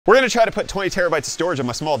We're gonna try to put 20 terabytes of storage on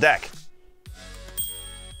my small deck.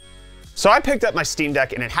 So I picked up my Steam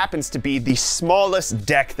Deck and it happens to be the smallest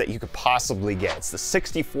deck that you could possibly get. It's the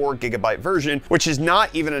 64 gigabyte version, which is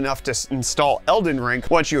not even enough to install Elden Ring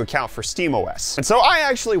once you account for SteamOS. And so I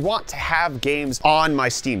actually want to have games on my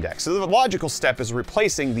Steam Deck. So the logical step is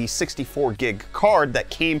replacing the 64 gig card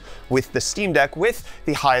that came with the Steam Deck with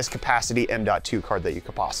the highest capacity M.2 card that you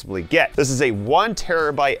could possibly get. This is a 1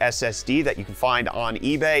 terabyte SSD that you can find on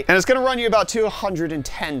eBay, and it's gonna run you about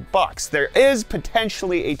 $210. There is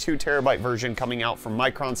potentially a 2 terabyte version coming out from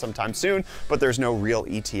Micron sometime soon, but there's no real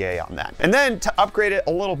ETA on that. And then to upgrade it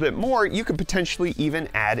a little bit more, you could potentially even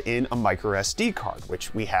add in a micro SD card,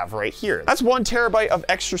 which we have right here. That's 1 terabyte of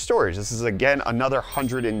extra storage. This is again another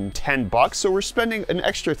 $110, so we're spending an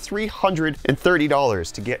extra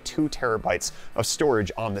 $330 to get 2 terabytes of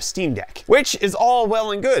storage on the Steam Deck, which is all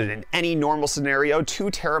well and good. In any normal scenario, 2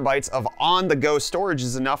 terabytes of on-the-go storage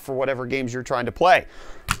is enough for whatever games you're trying to play.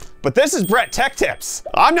 But this is Brett Tech Tips.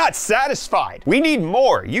 I'm not satisfied. We need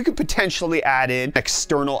more. You could potentially add in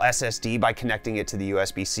external SSD by connecting it to the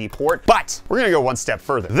USB-C port, but we're gonna go one step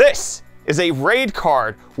further. This is a RAID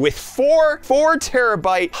card with four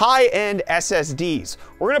terabyte high-end SSDs.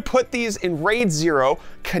 We're gonna put these in RAID 0,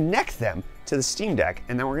 connect them to the Steam Deck,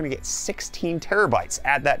 and then we're gonna get 16 terabytes.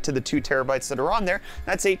 Add that to the 2 terabytes that are on there,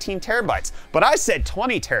 that's 18 terabytes. But I said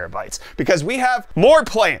 20 terabytes because we have more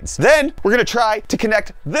plans. Then we're gonna try to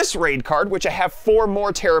connect this RAID card, which I have 4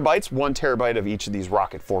 more terabytes, 1 terabyte of each of these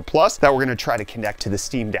Rocket 4 Plus, that we're gonna try to connect to the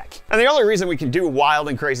Steam Deck. And the only reason we can do wild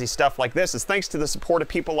and crazy stuff like this is thanks to the support of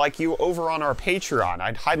people like you over on our Patreon.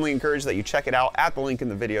 I'd highly encourage that you check it out at the link in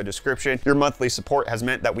the video description. Your monthly support has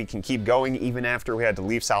meant that we can keep going even after we had to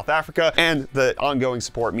leave South Africa, and the ongoing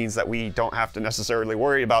support means that we don't have to necessarily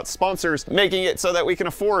worry about sponsors, making it so that we can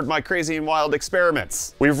afford my crazy and wild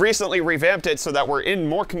experiments. We've recently revamped it so that we're in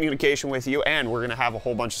more communication with you, and we're gonna have a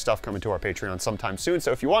whole bunch of stuff coming to our Patreon sometime soon.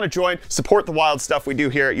 So if you wanna join, support the wild stuff we do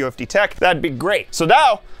here at UFD Tech, that'd be great. So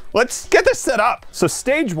now, let's get this set up. So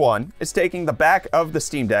stage 1 is taking the back of the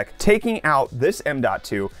Steam Deck, taking out this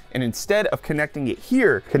M.2, and instead of connecting it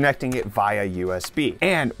here, connecting it via USB.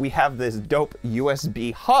 And we have this dope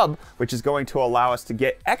USB hub, which is going to allow us to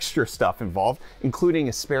get extra stuff involved, including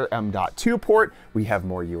a spare M.2 port. We have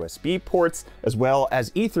more USB ports, as well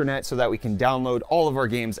as Ethernet, so that we can download all of our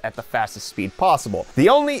games at the fastest speed possible. The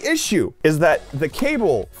only issue is that the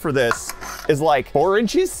cable for this is like 4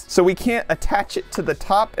 inches, so we can't attach it to the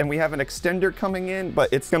top, and we have an extender coming in,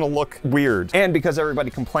 but it's gonna look weird. And because everybody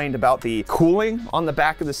complained about the cooling on the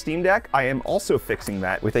back of the Steam Deck, I am also fixing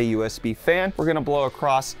that with a USB fan. We're gonna blow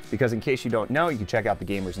across, because in case you don't know, you can check out the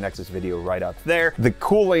Gamers Nexus video right up there. The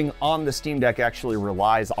cooling on the Steam Deck actually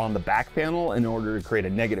relies on the back panel in order to create a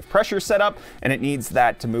negative pressure setup, and it needs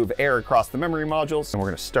that to move air across the memory modules. And we're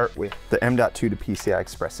gonna start with the M.2 to PCI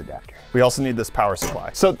Express adapter. We also need this power supply.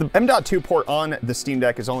 So the M.2 port on the Steam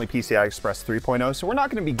Deck is only PCI Express 3.0, so we're not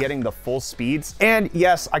gonna be getting the full speeds. And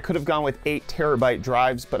yes, I could have gone with 8 terabyte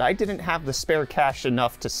drives, but I didn't have the spare cash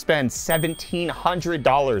enough to spend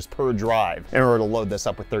 $1,700 per drive in order to load this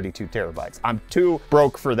up with 32 terabytes. I'm too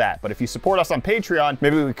broke for that. But if you support us on Patreon,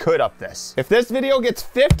 maybe we could up this. If this video gets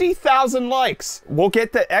 50,000 likes, we'll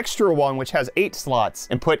get the extra one, which has 8 slots,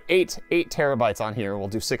 and put 8 terabytes on here. We'll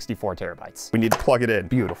do 64 terabytes. We need to plug it in.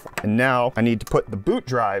 Beautiful. And now I need to put the boot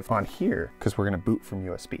drive on here, because we're gonna boot from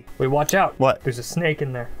USB. Wait, watch out. What? There's a snake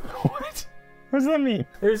in there. What? What does that mean?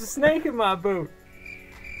 There's a snake in my boot.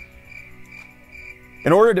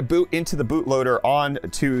 In order to boot into the bootloader on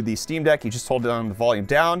to the Steam Deck, you just hold down the volume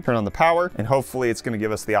down, turn on the power, and hopefully it's gonna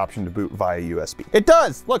give us the option to boot via USB. It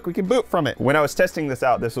does! Look, we can boot from it. When I was testing this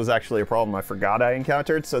out, this was actually a problem I forgot I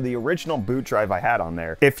encountered. So the original boot drive I had on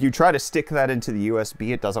there, if you try to stick that into the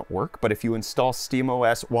USB, it doesn't work. But if you install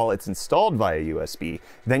SteamOS while it's installed via USB,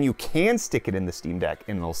 then you can stick it in the Steam Deck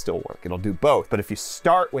and it'll still work. It'll do both. But if you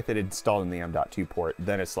start with it installed in the M.2 port,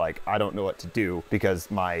 then it's like, I don't know what to do because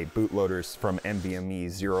my bootloader's from NVMe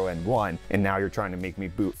 0 and 1, and now you're trying to make me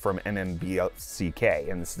boot from MMBCK,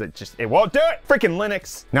 and it won't do it! Freaking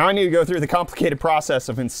Linux! Now I need to go through the complicated process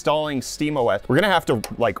of installing SteamOS. We're gonna have to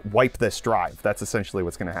like wipe this drive. That's essentially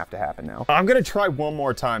what's gonna have to happen now. I'm gonna try one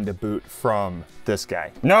more time to boot from this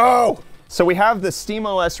guy. No! So we have the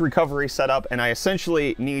SteamOS recovery set up, and I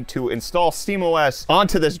essentially need to install SteamOS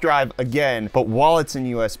onto this drive again, but while it's in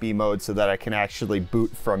USB mode so that I can actually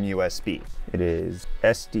boot from USB. It is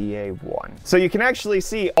SDA1. So you can actually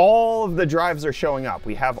see all of the drives are showing up.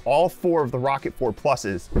 We have all 4 of the Rocket 4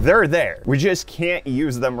 Pluses. They're there. We just can't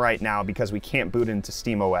use them right now because we can't boot into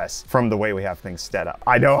SteamOS from the way we have things set up.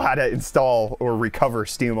 I know how to install or recover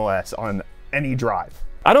SteamOS on any drive.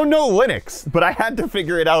 I don't know Linux, but I had to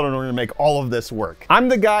figure it out in order to make all of this work. I'm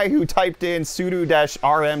the guy who typed in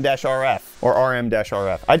sudo-rm-rf or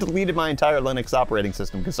rm-rf. I deleted my entire Linux operating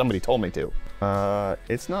system because somebody told me to.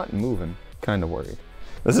 It's not moving. Kind of worried.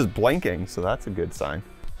 This is blinking, so that's a good sign.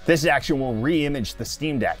 This action will re-image the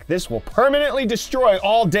Steam Deck. This will permanently destroy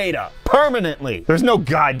all data. Permanently. There's no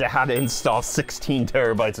guide to how to install 16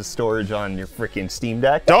 terabytes of storage on your freaking Steam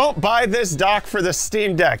Deck. Don't buy this dock for the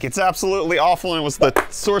Steam Deck. It's absolutely awful and was the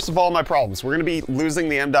source of all my problems. We're gonna be losing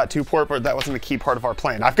the M.2 port, but that wasn't a key part of our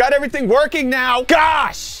plan. I've got everything working now.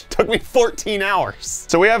 Gosh! Took me 14 hours.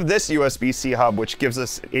 So we have this USB-C hub, which gives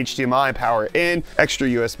us HDMI power in, extra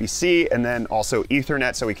USB-C, and then also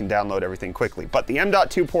Ethernet so we can download everything quickly. But the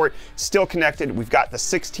M.2 port still connected. We've got the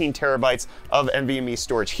 16 terabytes of NVMe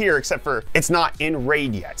storage here, except for it's not in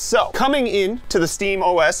RAID yet. So coming in to the Steam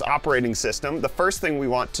OS operating system, the first thing we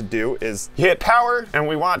want to do is hit power, and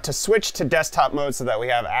we want to switch to desktop mode so that we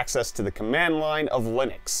have access to the command line of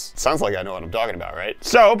Linux. Sounds like I know what I'm talking about, right?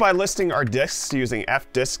 So by listing our disks using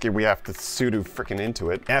fdisk, we have to sudo freaking into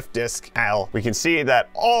it, fdisk al, we can see that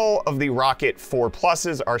all of the Rocket 4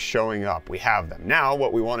 pluses are showing up. We have them. Now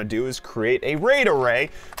what we want to do is create a RAID array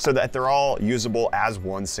so that they're all usable as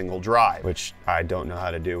one single drive, which I don't know how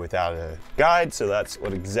to do without a guide, so that's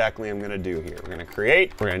what exactly I'm gonna do here. We're gonna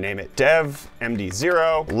create, we're gonna name it dev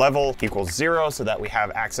md0, level equals 0, so that we have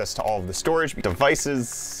access to all of the storage,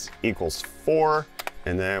 devices equals 4,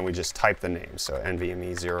 and then we just type the name. So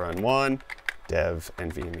NVMe 0 and 1, dev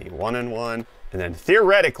NVMe 1 and 1, and then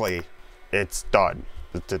theoretically, it's done.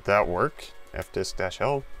 Did that work?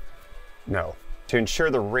 fdisk-l? No. To ensure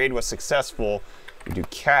the RAID was successful, we do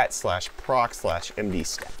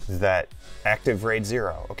cat/proc/mdstep. Is that active RAID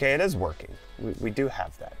 0? Okay, it is working. We do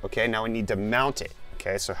have that. Okay, now we need to mount it.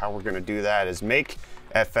 Okay, so how we're gonna do that is make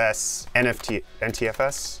fs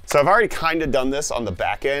ntfs. So I've already kind of done this on the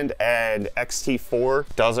back end, and xt4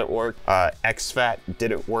 doesn't work. exFAT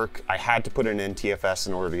didn't work. I had to put in ntfs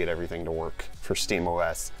in order to get everything to work for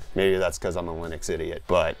SteamOS. Maybe that's because I'm a Linux idiot,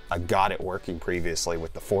 but I got it working previously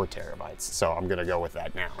with the 4 terabytes, so I'm gonna go with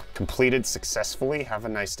that now. Completed successfully, have a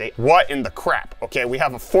nice day. What in the crap? Okay, we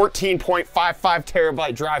have a 14.55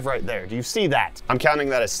 terabyte drive right there. Do you see that? I'm counting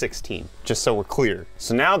that as 16, just so we're clear.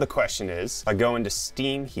 So now the question is, I go into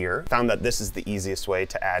Steam here, found that this is the easiest way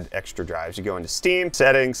to add extra drives. You go into Steam,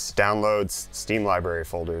 settings, downloads, Steam library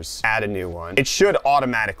folders, add a new one. It should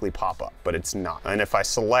automatically pop up, but it's not. And if I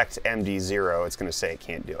select MD0, it's gonna say it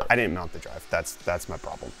can't do it. I didn't mount the drive. That's my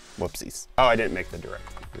problem. Whoopsies. Oh, I didn't make the direct.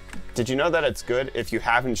 Did you know that it's good if you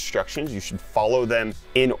have instructions, you should follow them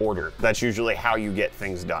in order? That's usually how you get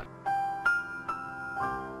things done.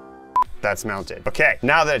 That's mounted. Okay,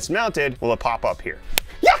 now that it's mounted, will it pop up here?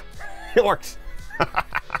 Yeah, it works.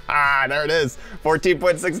 There it is,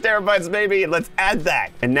 14.6 terabytes, baby. Let's add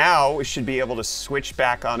that. And now we should be able to switch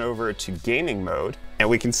back on over to gaming mode, and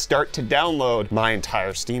we can start to download my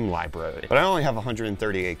entire Steam library. But I only have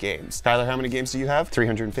 138 games. Tyler, how many games do you have?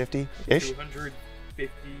 350-ish? 250-ish.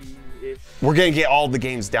 We're gonna get all the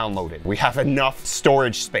games downloaded. We have enough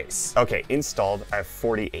storage space. Okay, installed, I have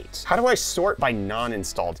 48. How do I sort by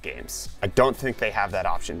non-installed games? I don't think they have that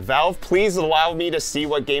option. Valve, please allow me to see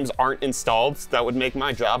what games aren't installed. That would make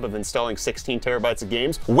my job of installing 16 terabytes of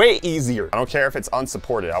games way easier. I don't care if it's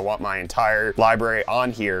unsupported. I want my entire library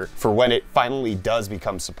on here for when it finally does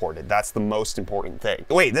become supported. That's the most important thing.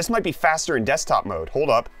 Wait, this might be faster in desktop mode. Hold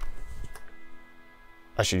up.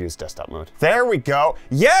 I should use desktop mode. There we go.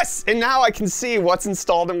 Yes, and now I can see what's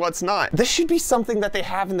installed and what's not. This should be something that they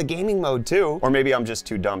have in the gaming mode too. Or maybe I'm just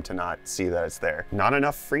too dumb to not see that it's there. Not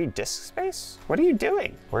enough free disk space? What are you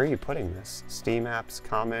doing? Where are you putting this? Steam apps,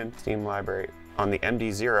 common, Steam library. On the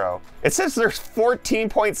MD0. It says there's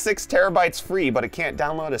 14.6 terabytes free, but it can't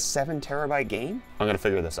download a 7 terabyte game? I'm gonna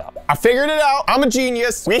figure this out. I figured it out, I'm a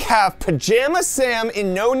genius. We have Pajama Sam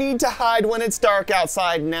in No Need to Hide When It's Dark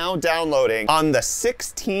Outside now downloading on the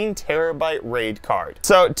 16 terabyte RAID card.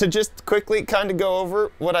 So to just quickly kind of go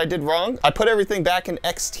over what I did wrong, I put everything back in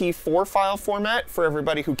xt4 file format for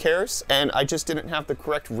everybody who cares, and I just didn't have the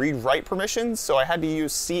correct read-write permissions, so I had to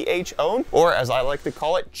use chown, or as I like to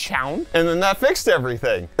call it, chown, and then that fixed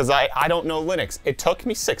everything, because I don't know Linux. It took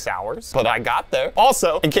me 6 hours, but I got there.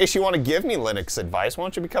 Also, in case you want to give me Linux advice, why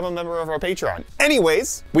don't you become a member of our Patreon?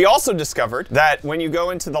 Anyways, we also discovered that when you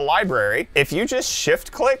go into the library, if you just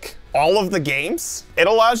shift click all of the games. It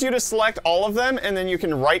allows you to select all of them, and then you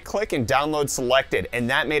can right click and download selected. And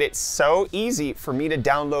that made it so easy for me to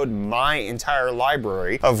download my entire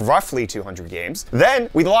library of roughly 200 games. Then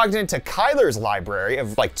we logged into Kyler's library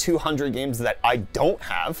of like 200 games that I don't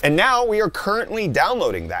have. And now we are currently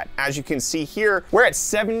downloading that. As you can see here, we're at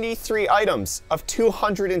 73 items of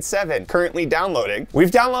 207 currently downloading.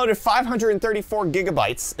 We've downloaded 534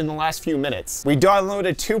 gigabytes in the last few minutes. We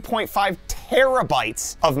downloaded 2.5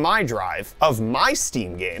 terabytes of my drive of my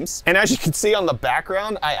Steam games. And as you can see on the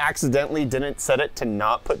background, I accidentally didn't set it to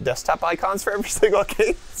not put desktop icons for every single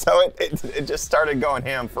game. So it just started going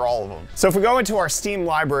ham for all of them. So if we go into our Steam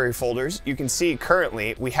library folders, you can see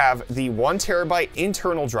currently we have the 1 terabyte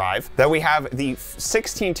internal drive, then we have the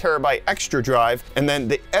 16 terabyte extra drive, and then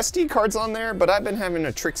the SD card's on there, but I've been having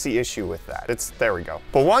a tricksy issue with that. There we go.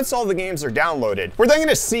 But once all the games are downloaded, we're then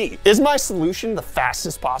gonna see, is my solution the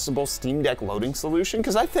fastest possible Steam Deck loading solution?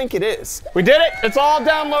 Because I think it is. We did it, it's all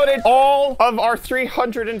downloaded. All of our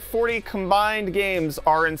 340 combined games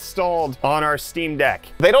are installed on our Steam Deck.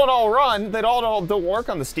 They don't all run, they all don't work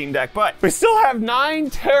on the Steam Deck, but we still have 9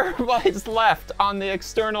 terabytes left on the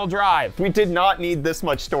external drive. We did not need this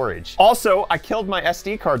much storage. Also, I killed my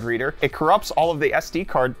SD card reader. It corrupts all of the SD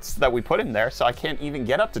cards that we put in there, so I can't even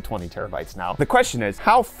get up to 20 terabytes now. The question is,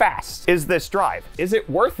 how fast is this drive? Is it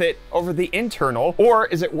worth it over the internal, or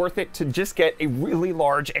is it worth it to just get a really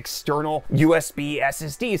large external USB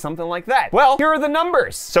SSD, something like that? Well, here are the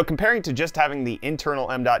numbers. So comparing to just having the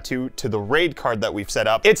internal M.2 to the RAID card that we've set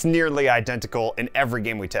up, it's nearly identical in every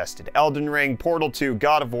game we tested. Elden Ring, Portal 2,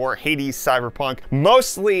 God of War, Hades, Cyberpunk,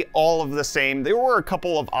 mostly all of the same. There were a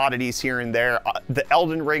couple of oddities here and there. The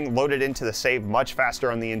Elden Ring loaded into the save much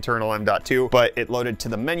faster on the internal M.2, but it loaded to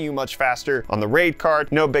the menu much faster on the RAID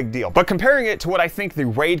card, no big deal. But comparing it to what I think the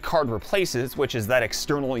RAID card replaces, which is that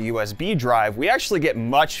external USB drive, we actually get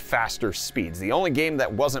much faster speeds. The only game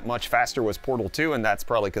that wasn't much faster was Portal 2, and that's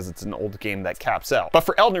probably because it's an old game that caps out. But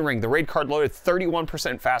for Elden Ring, the RAID card loaded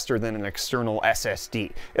 31% faster than an external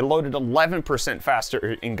SSD. It loaded 11%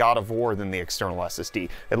 faster in God of War than the external SSD.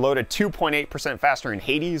 It loaded 2.8% faster in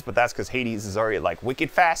Hades, but that's because Hades is already like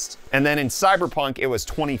wicked fast. And then in Cyberpunk, it was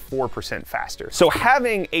 24% faster. So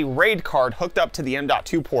having a RAID card hooked up to the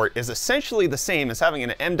M.2 port is essentially the same as having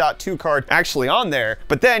an M.2 card actually on there,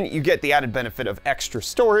 but then you get the added benefit of extra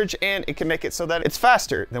storage, and it can make it so that it's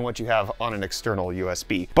faster than what you have on an external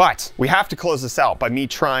USB. But we have to close this out by me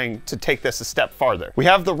trying to take this a step farther. We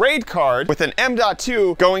have the RAID card with an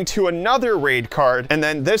M.2 going to another RAID card, and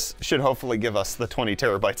then this should hopefully give us the 20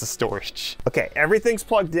 terabytes of storage. Okay, everything's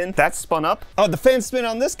plugged in. That's spun up. Oh, the fan's spin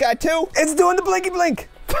on this guy too. It's doing the blinky blink.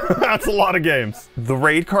 That's a lot of games. The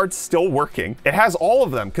RAID card's still working. It has all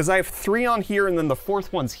of them because I have 3 on here and then the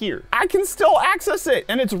 4th one's here. I can still access it,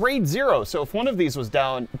 and it's RAID 0, so if one of these was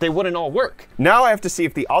down, they wouldn't all work. Now I have to see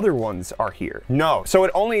if the other ones are here. No, so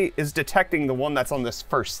it only is detecting the one that's on this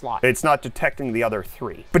first slot. It's not detecting the other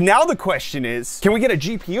 3. But now the question is, can we get a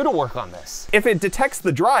GPU to work on this? If it detects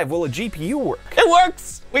the drive, will a GPU work? It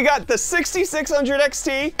works! We got the 6600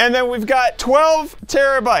 XT, and then we've got 12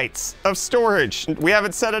 terabytes of storage. We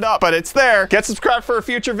haven't set it up, but it's there. Get subscribed for a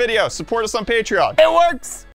future video. Support us on Patreon. It works!